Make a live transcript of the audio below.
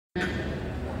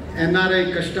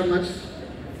NRI customers.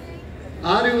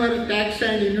 Are your tax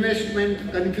and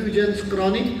investment confusions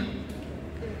chronic?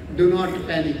 Do not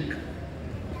panic.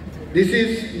 This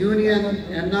is Union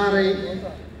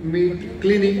NRI Meet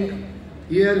Clinic.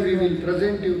 Here we will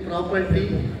present you property,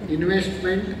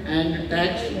 investment and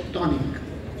tax tonic.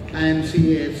 I am S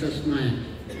S Nayak.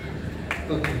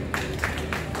 Okay.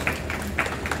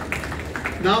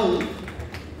 Now,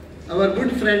 our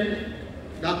good friend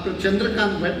Dr.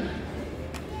 Chandrakant Bhatt,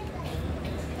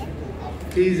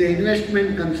 he is an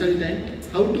investment consultant.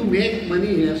 How to make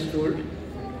money, he has told.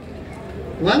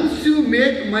 Once you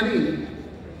make money,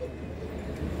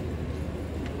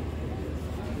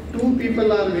 two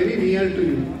people are very near to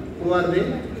you. Who are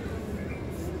they?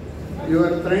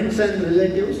 Your friends and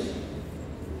relatives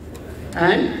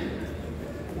and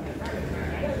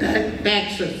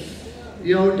taxes.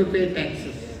 You have to pay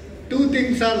taxes. Two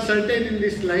things are certain in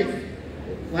this life.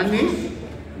 One is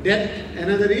death,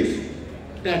 another is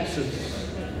taxes.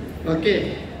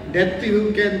 Okay, death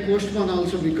you can postpone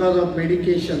also because of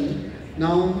medication.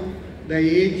 Now the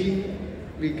aging,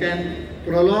 we can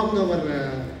prolong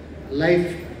our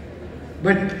life,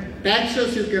 but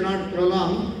taxes you cannot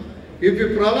prolong. If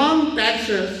you prolong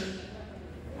taxes,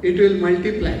 it will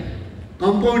multiply.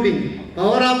 Compounding,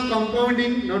 power of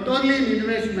compounding not only in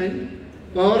investment,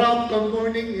 power of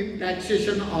compounding in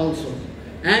taxation also,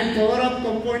 and power of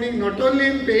compounding not only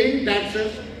in paying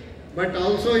taxes but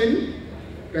also in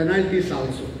penalties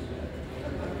also.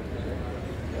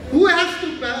 Who has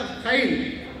to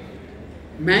file,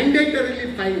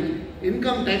 mandatorily file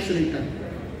income tax return?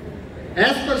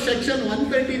 As per section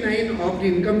 139 of the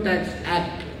Income Tax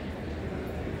Act.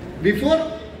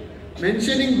 Before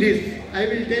mentioning this, I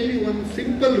will tell you one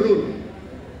simple rule.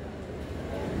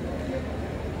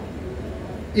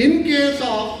 In case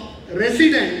of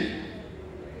resident,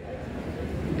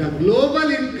 the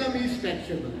global income is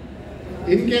taxable.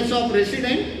 In case of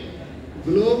resident,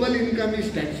 global income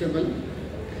is taxable.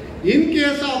 In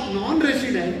case of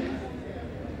non-resident,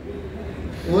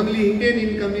 only Indian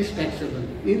income is taxable.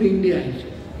 In India,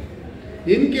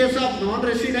 in case of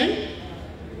non-resident,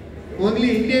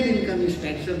 only Indian income is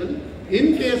taxable.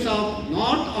 In case of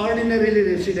not ordinarily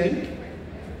resident,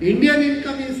 Indian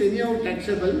income is anyhow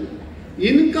taxable.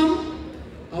 Income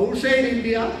outside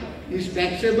India is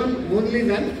taxable only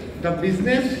when the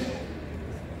business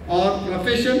or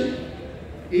profession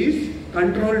is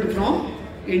controlled from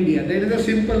India. That is a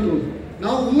simple rule.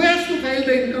 Now, who has to file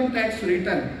the income tax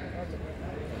return?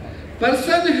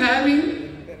 Person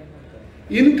having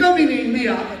income in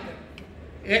India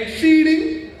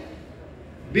exceeding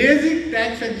basic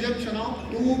tax exemption of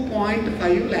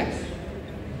 2.5 lakhs.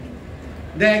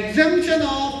 The exemption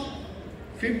of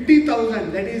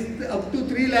 50,000, that is up to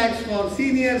 3 lakhs for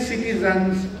senior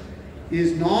citizens,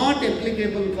 is not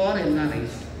applicable for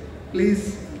NRIs.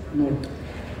 Please note.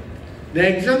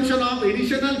 The exemption of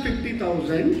additional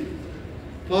 50,000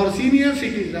 for senior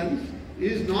citizens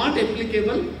is not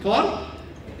applicable for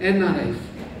NRIs.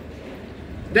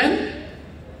 Then,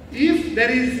 if there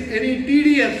is any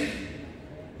TDS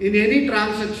in any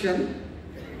transaction,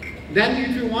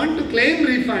 then if you want to claim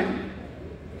refund,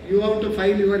 you have to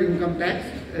file your income tax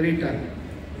return.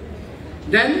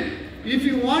 Then, if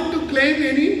you want to claim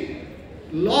any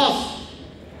loss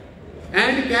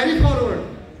and carry forward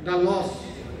the loss,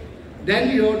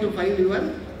 then you have to file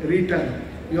your return.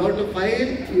 You have to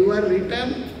file your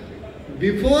return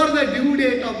before the due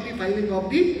date of the filing of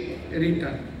the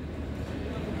return.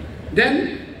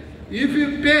 Then, if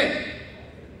you pay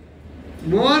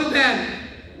more than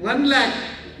 1 lakh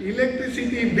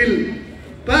electricity bill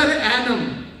per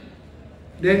annum,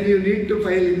 then you need to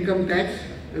file income tax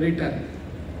return.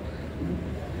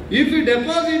 If you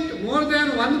deposit more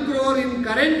than 1 crore in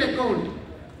current account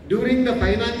during the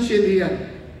financial year,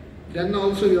 then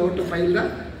also you have to file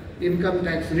the income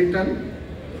tax return.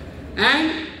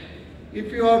 And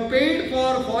if you are paid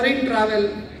for foreign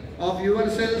travel of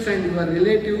yourselves and your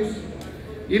relatives,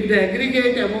 if the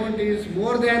aggregate amount is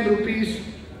more than rupees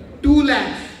 2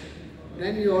 lakhs,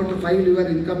 then you have to file your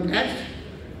income tax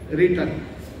return.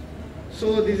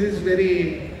 So this is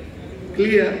very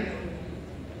clear.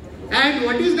 And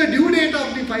what is the due date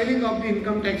of the filing of the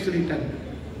income tax return?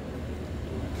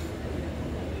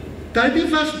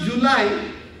 31st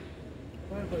July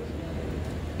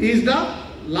is the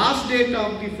last date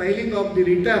of the filing of the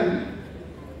return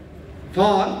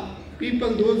for people,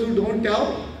 those who don't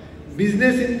have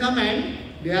business income and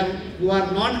who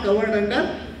are not covered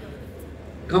under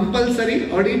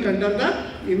compulsory audit under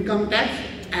the Income Tax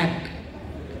Act.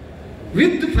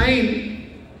 With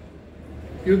fine,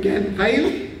 you can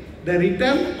file the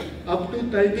return up to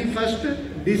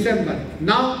 31st December.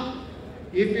 Now,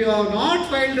 if you have not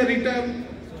filed the return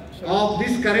of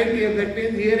this current year, that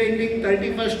means year ending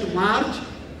 31st March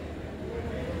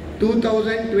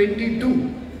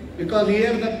 2022, because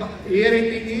here the year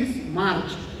ending is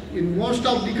March. In most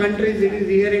of the countries it is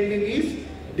year ending is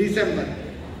December.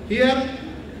 Here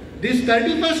this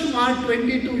 31st March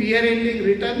 22 year ending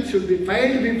return should be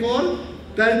filed before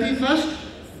 31st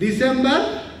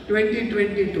December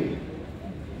 2022,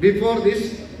 before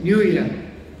this new year.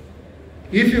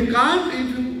 If you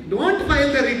don't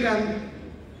file the return,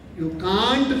 you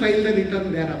can't file the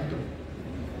return thereafter.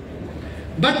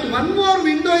 But one more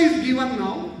window is given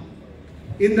now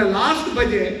in the last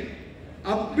budget,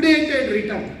 updated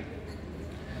return.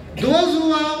 Those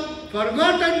who have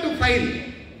forgotten to file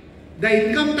the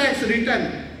income tax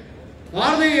return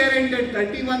for the year ended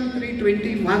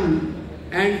 31/3/21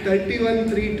 and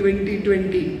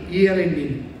 31/3/2020 year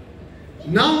ending.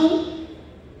 Now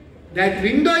that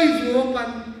window is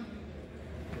open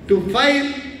to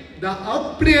file the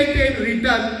updated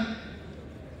return.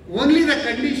 Only the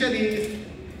condition is,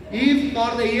 if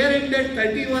for the year ended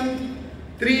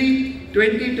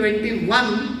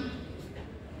 31/3/2021,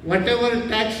 whatever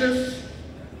taxes,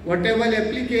 whatever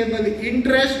applicable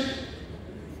interest,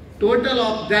 total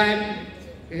of that,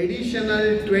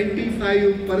 additional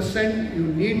 25% you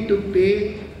need to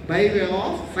pay by way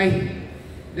of fine.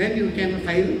 Then you can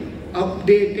file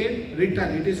updated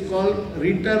return. It is called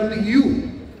return U.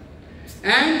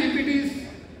 And if it is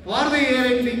for the year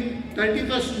ending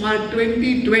 31st March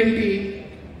 2020,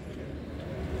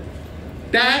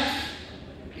 tax,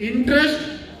 interest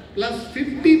plus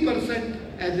 50%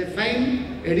 as a fine,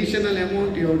 additional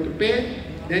amount you have to pay,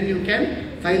 then you can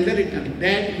file the return.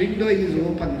 That window is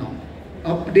open now.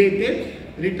 Updated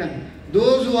return.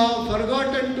 Those who have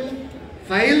forgotten to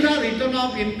file the return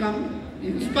of income,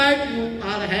 in spite you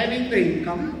are having the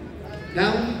income,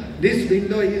 now this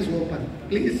window is open.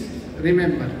 Please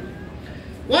remember.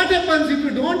 What happens if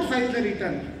you don't file the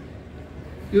return?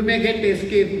 You may get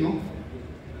escape, no?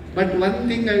 But one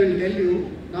thing I will tell you,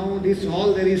 now this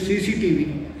hall there is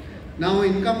CCTV. Now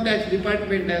income tax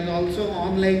department has also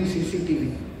online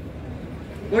CCTV.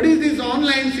 What is this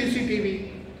online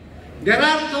CCTV? There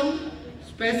are some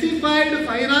specified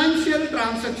financial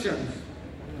transactions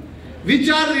which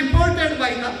are reported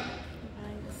by the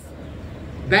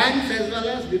banks as well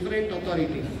as different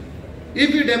authorities.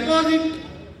 If you deposit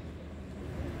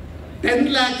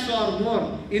 10 lakhs or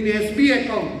more in SB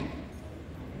account,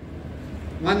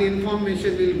 one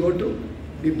information will go to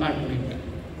department.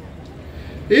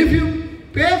 If you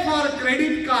pay for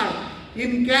credit card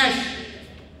in cash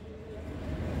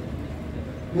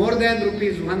more than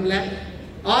rupees 1 lakh,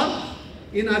 or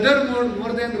in other mode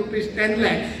more than rupees 10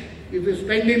 lakhs, if you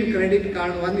spend in credit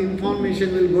card, one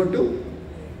information will go to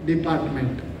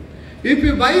department. If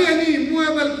you buy any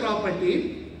immovable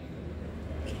property,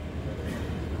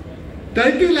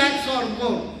 30 lakhs or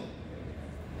more,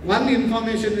 one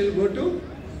information will go to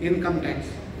income tax.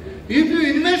 If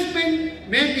you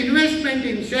make investment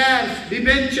in shares,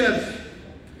 debentures,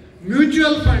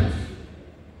 mutual funds,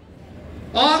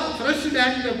 or fresh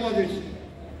bank deposits,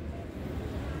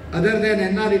 other than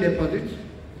NRI deposits,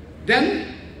 then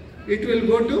it will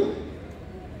go to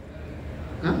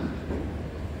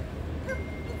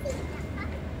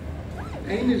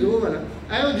time is over.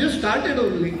 I have just started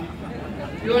only.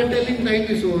 You are telling time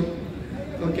is over.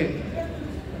 Okay.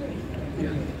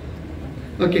 Yeah.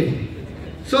 Okay.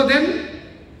 So then,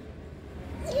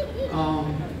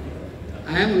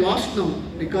 I am lost now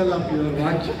because of your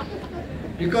watch.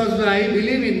 Because I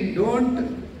believe in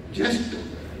don't just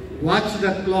watch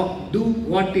the clock, do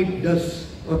what it does.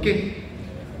 Okay?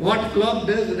 What clock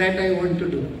does, that I want to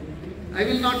do. I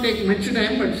will not take much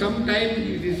time, but some time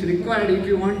it is required if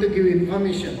you want to give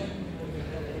information.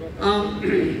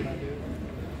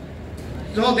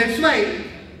 So that's why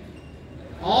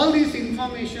all this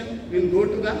information will go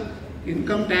to the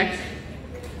income tax,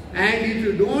 and if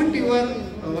you don't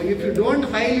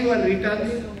file your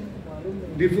returns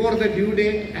before the due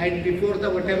date and before the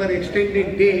whatever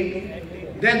extended date,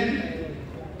 then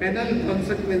penal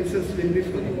consequences will be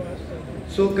followed.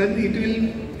 So it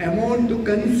will amount to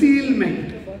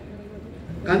concealment.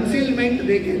 Concealment,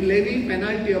 they can levy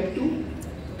penalty up to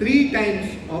 3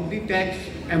 times of the tax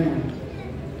amount.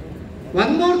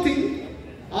 One more thing,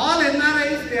 all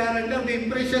NRIs, they are under the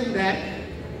impression that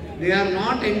they are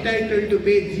not entitled to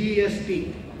pay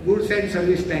GST, goods and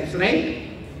service tax, right?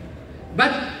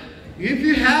 But if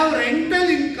you have rental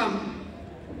income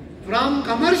from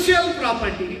commercial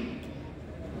property,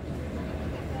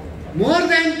 more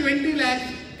than 20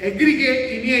 lakhs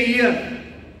aggregate in a year,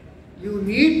 you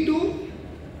need to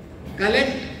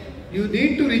collect, you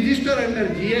need to register under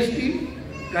GST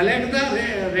collect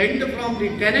the rent from the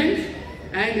tenants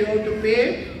and you have to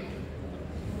pay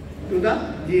to the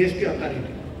GST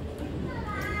authority.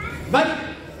 But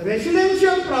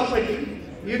residential property,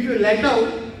 if you let out,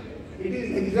 it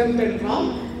is exempted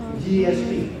from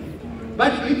GST.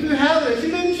 But if you have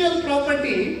residential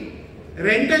property,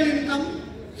 rental income,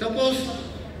 suppose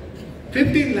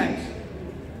 15 lakhs,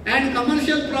 and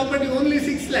commercial property only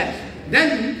 6 lakhs,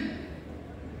 then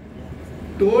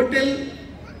total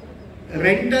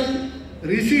rental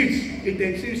receipts, it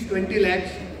exceeds 20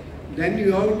 lakhs, then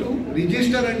you have to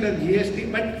register under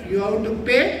GST, but you have to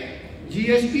pay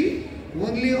GST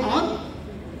only on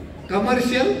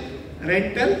commercial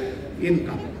rental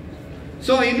income.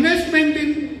 So investment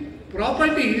in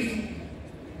properties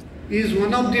is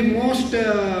one of the most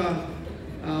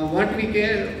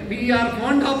we are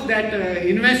fond of that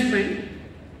investment.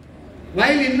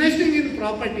 While investing in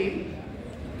property,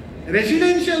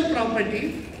 residential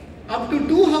property, up to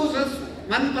 2 houses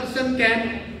one person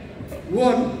can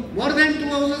own. More than 2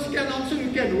 houses can also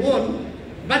you can own,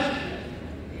 but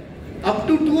up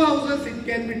to 2 houses it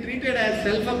can be treated as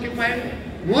self-occupied.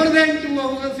 More than 2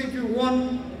 houses if you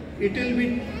own, it will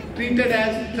be treated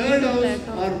as third house,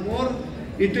 or more,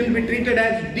 it will be treated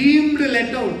as deemed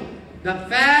let out. The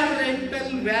fair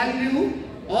rental value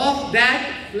of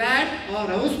that flat or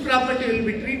house property will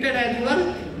be treated as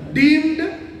your deemed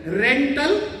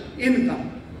rental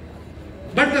income.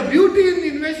 But the beauty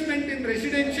in investment in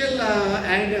residential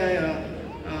and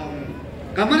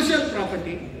commercial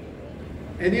property,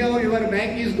 anyhow your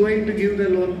bank is going to give the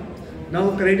loan.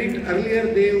 Now credit,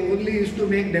 earlier they only used to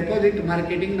make deposit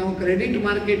marketing. Now credit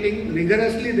marketing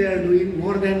rigorously they are doing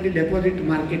more than the deposit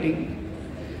marketing.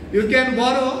 You can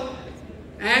borrow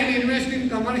and invest in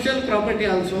commercial property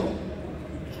also.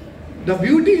 The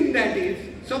beauty in that is,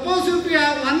 suppose if you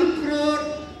have 1 crore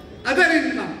other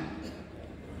income,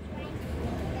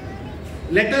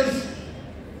 let us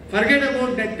forget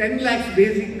about that 10 lakhs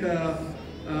basic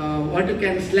what you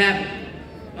can slab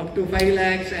up to 5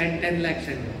 lakhs and 10 lakhs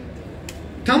and all.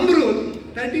 Thumb rule,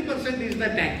 30% is the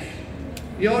tax.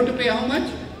 You have to pay how much?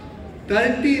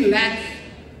 30 lakhs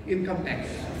income tax.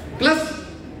 Plus,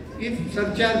 if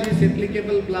surcharge is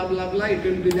applicable, blah blah blah, it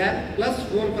will be there. Plus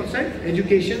 4%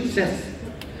 education cess.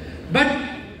 But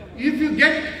if you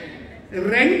get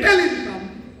rental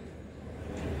income,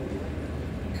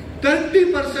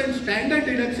 30% standard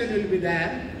deduction will be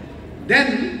there.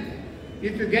 Then,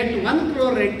 if you get 1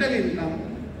 crore rental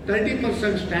income,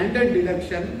 30% standard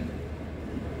deduction,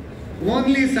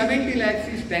 only 70 lakhs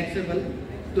is taxable.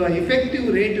 The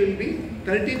effective rate will be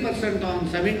 30% on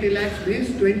 70 lakhs means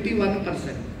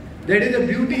 21%. That is the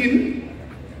beauty in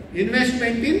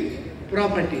investment in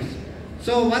properties.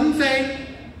 So one side,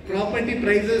 property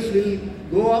prices will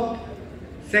go up.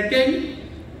 Second,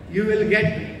 you will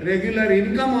get regular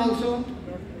income also.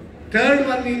 Third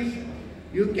one is,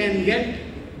 you can get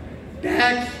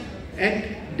tax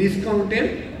at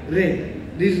discounted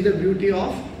rate. This is the beauty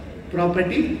of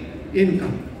property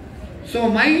income. So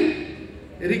my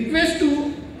request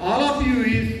to all of you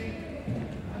is,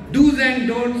 do's and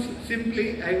don'ts.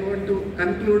 Simply I want to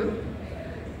conclude.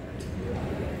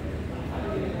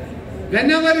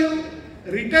 Whenever you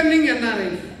returning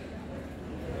NRIs,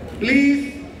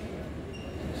 please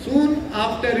soon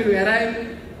after you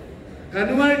arrive,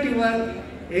 convert your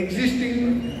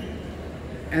existing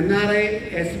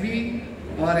NRI SB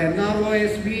or NRO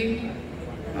SB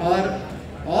or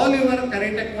all your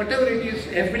current, whatever it is,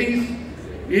 FDs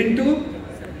into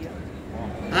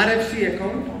RFC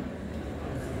account.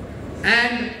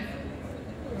 And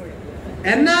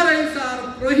NRIs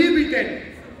are prohibited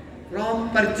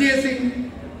from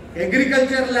purchasing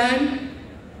agriculture land,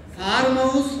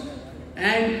 farmhouse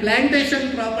and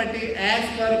plantation property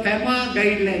as per FEMA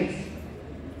guidelines.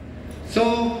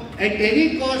 So at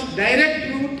any cost,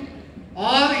 direct route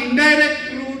or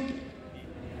indirect route,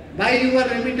 by your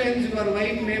remittance, your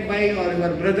wife may buy or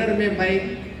your brother may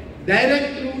buy.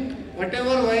 Direct route,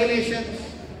 whatever violations,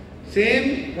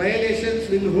 same violations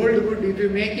will hold good if you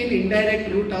make it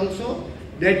indirect route also.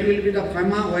 That will be the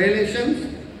FEMA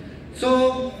violations.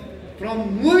 So,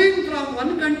 from moving from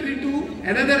one country to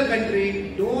another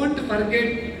country, don't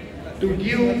forget to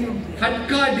give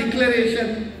FATCA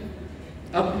declaration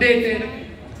updated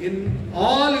in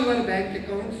all your bank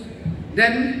accounts.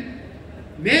 Then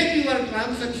make your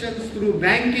transactions through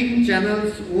banking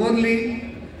channels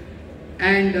only,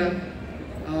 and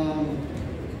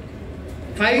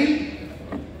file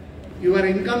your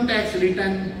income tax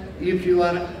return if you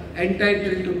are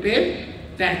entitled to pay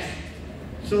tax.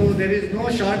 So there is no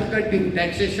shortcut in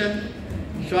taxation.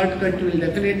 Shortcut will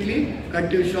definitely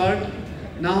cut you short.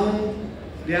 Now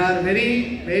they are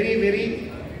very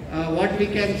what we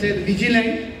can say,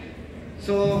 vigilant.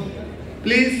 So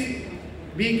please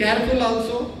be careful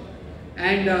also.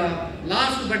 And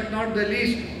last but not the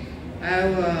least, I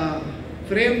have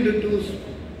framed two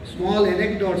small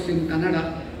anecdotes in Kannada.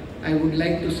 I would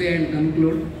like to say and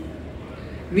conclude.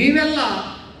 ನೀವೆಲ್ಲ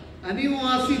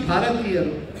ಅನಿವಾಸಿ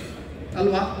ಭಾರತೀಯರು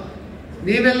ಅಲ್ವಾ?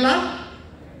 ನೀವೆಲ್ಲ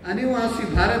ಅನಿವಾಸಿ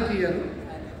ಭಾರತೀಯರು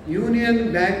union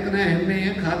ಬ್ಯಾಂಕ್ನ ಹೆಮ್ಮೆಯ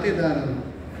ಖಾತೆದಾರರು,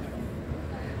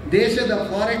 ದೇಶದ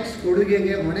ಫಾರೆಕ್ಸ್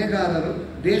ಕೊಡುಗೆಗೆ ಹೊಣೆಗಾರರು,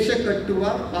 ದೇಶ ಕಟ್ಟುವ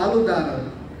ಪಾಲುದಾರರು,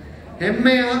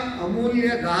 ಹೆಮ್ಮೆಯ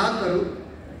ಅಮೂಲ್ಯ ಗ್ರಾಹಕರು,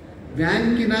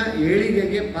 ಬ್ಯಾಂಕಿನ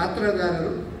ಏಳಿಗೆಗೆ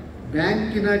ಪಾತ್ರದಾರರು,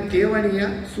 ಬ್ಯಾಂಕಿನ ಠೇವಣಿಯ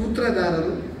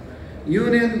ಸೂತ್ರಧಾರರು,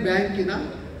 ಯೂನಿಯನ್ ಬ್ಯಾಂಕಿನ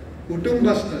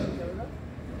ಕುಟುಂಬಸ್ಥರು.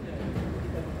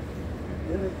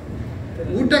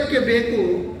 ಊಟಕ್ಕೆ ಬೇಕು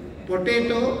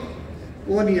ಪೊಟೆಟೊ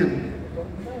ಓನಿಯನ್,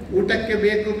 ಊಟಕ್ಕೆ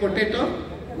ಬೇಕು ಪೊಟೆಟೊ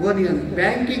ಓನಿಯನ್,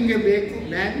 ಬ್ಯಾಂಕಿಂಗ್ಗೆ ಬೇಕು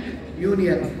ಬ್ಯಾಂಕ್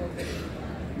ಯೂನಿಯನ್.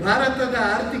 ಭಾರತದ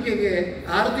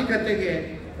ಆರ್ಥಿಕತೆಗೆ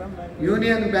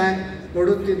union bank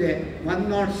ಕೊಡುತ್ತಿದೆ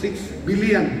 106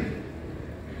 billion.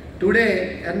 Today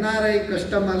NRI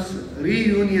customers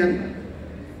reunion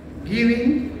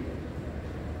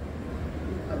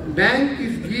bank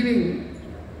is giving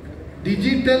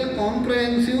digital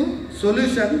comprehensive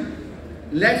solution.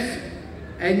 Let's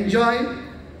enjoy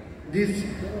this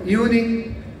evening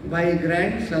by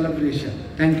grand celebration.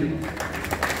 Thank you.